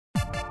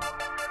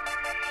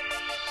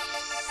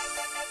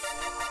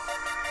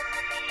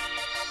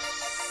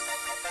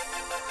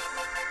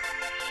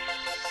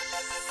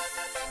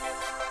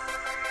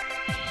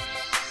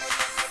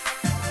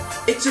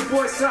It's your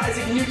boy Sir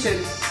Isaac Newton.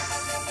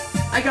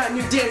 I got a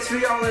new dance for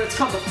y'all and it's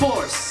called The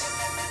Force.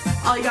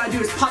 All you gotta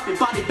do is pop your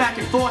body back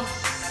and forth.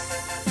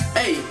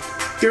 Hey,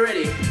 get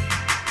ready.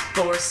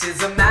 Force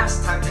is a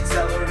mass times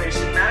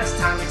acceleration,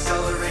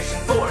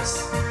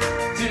 force.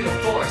 Do the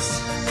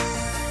force.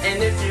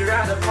 And if you're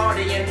at a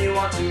party and you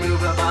want to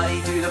move a body,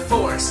 do the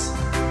force.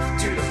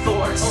 Do the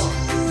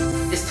force.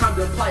 It's time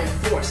to apply a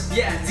force.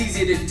 Yeah, it's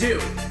easy to do.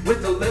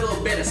 With a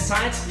little bit of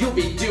science, you'll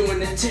be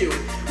doing it too.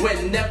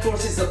 When that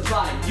force is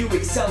applied, you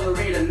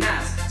accelerate a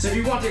mass. So if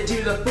you want to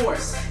do the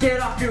force, get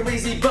off your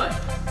lazy butt.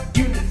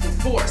 Unit for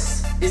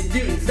force is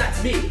Newton's,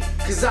 that's me.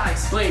 Cause I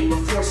explained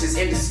what force is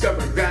and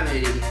discovered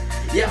gravity.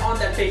 Yeah, on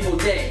that fateful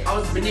day, I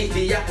was beneath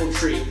the apple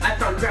tree. I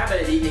found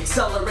gravity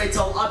accelerates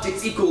all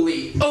objects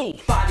equally. Oh,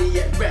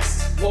 body at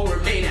rest will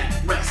remain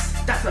at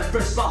rest. That's my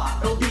first law,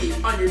 it'll be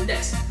on your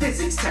next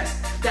physics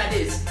test. That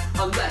is,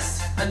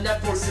 unless a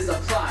net force is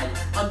applied,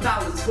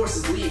 unbalanced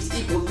forces leaves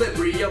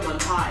equilibrium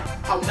untied.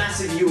 How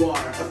massive you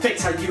are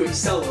affects how you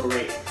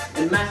accelerate.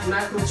 In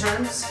mathematical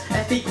terms,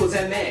 F equals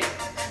ma.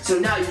 So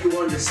now you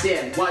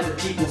understand why the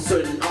people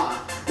stood in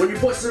awe when your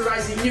boy Sir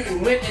Isaac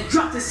Newton went and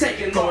dropped the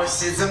second law.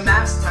 Force is a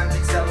mass times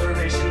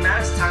acceleration,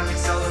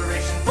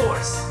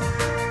 force.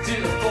 Do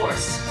the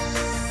force.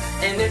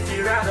 And if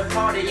you're at a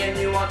party and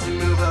you want to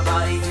move a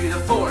body, do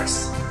the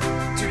force.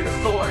 Do the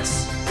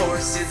force.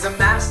 Force is a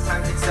mass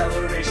times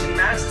acceleration,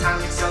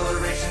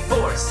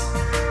 force.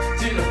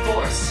 Do the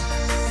force.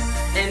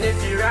 And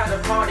if you're at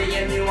a party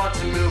and you want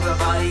to move a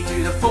body,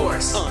 do the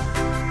force.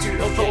 Do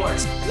the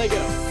force. Let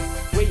go.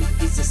 Weight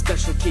is a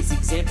special case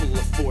example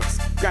of force.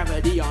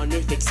 Gravity on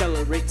Earth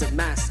accelerates a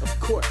mass, of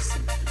course.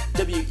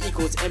 W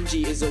equals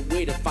mg is a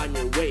way to find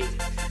your weight.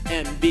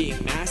 M being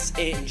mass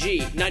and G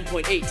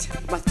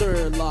 9.8. My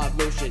third law of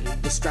motion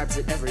describes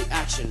that every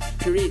action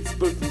creates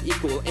both an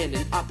equal and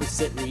an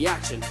opposite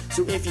reaction.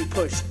 So if you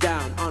push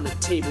down on a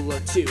table or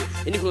two,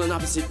 an equal and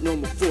opposite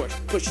normal force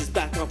pushes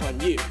back up on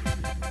you.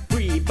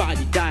 Free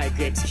body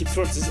diagrams keep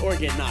forces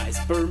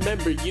organized, but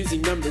remember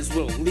using numbers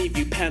will leave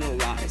you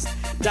penalized.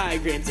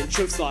 Diagrams and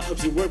Choke's law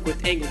helps you work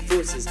with angled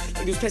forces,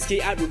 like those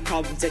pesky outward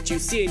problems that you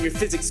see in your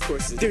physics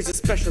courses. There's a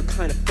special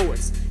kind of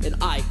force, and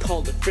I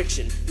call it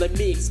friction. Let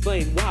me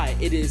explain why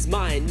it is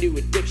my new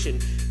addiction.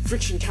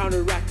 Friction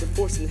counteracts the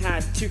force and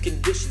has two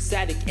conditions,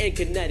 static and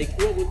kinetic.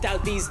 Well,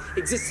 without these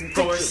existing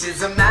friction. Force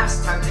is a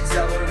mass times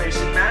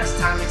acceleration,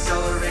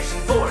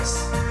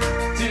 force.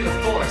 Do the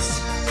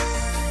force.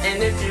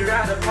 And if you're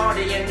at a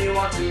party and you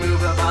want to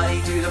move a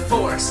body, do the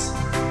force.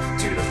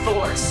 Do the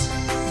force.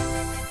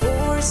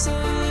 Forces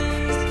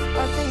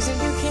are things that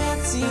you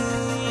can't see,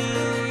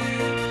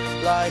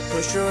 like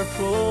push or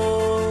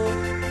pull,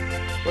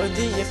 or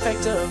the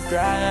effect of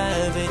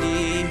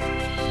gravity.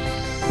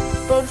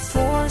 But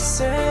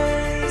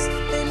forces,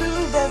 they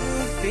move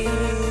everything,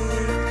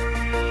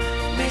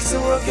 makes the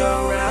world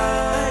go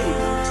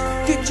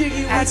round. Get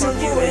jiggy with Atom,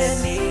 your you force.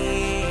 and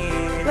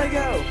me. Let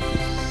go.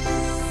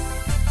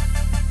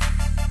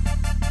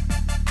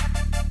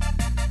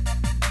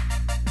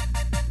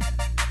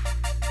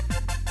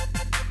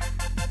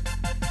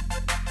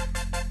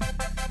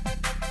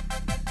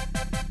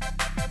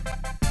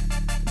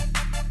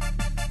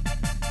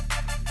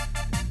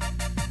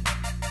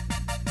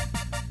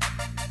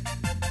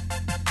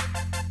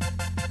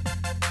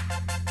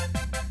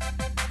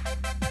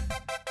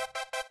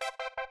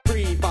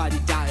 Free body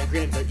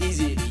diagrams are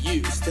easy to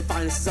use. To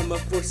find the sum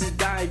of forces,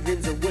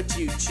 diagrams are what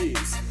you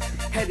choose.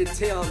 Head and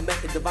tail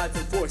method divides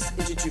the force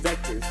into two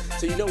vectors,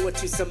 so you know what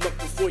to sum up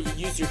before you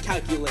use your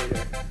calculator.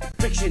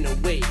 Friction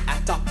and weight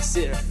act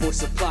opposite of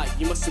force applied.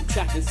 You must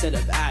subtract instead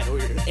of add, or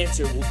your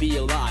answer will be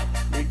a lie.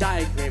 Your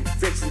diagram,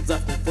 friction's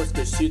left and force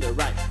goes to the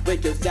right.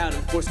 Weight goes down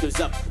and force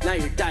goes up. Now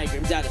your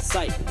diagram's out of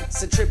sight.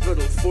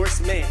 Centripetal force,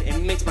 man, it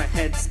makes my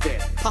head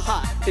spin.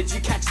 Haha, did you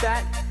catch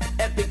that?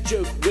 Epic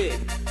joke win.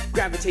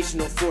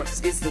 Gravitational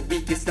force is the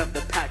weakest of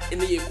the pack. In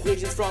the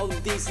equations for all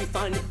of these you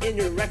find in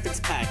your reference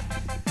pack.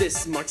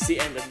 This marks the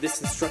end of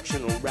this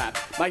instructional rap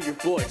by your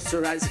boy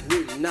Sir Isaac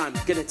Newton. Now I'm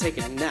gonna take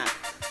a nap.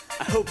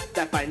 I hope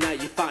that by now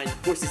you find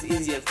forces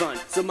easy and fun.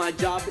 So my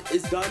job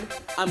is done,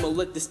 I'ma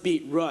let this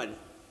beat run.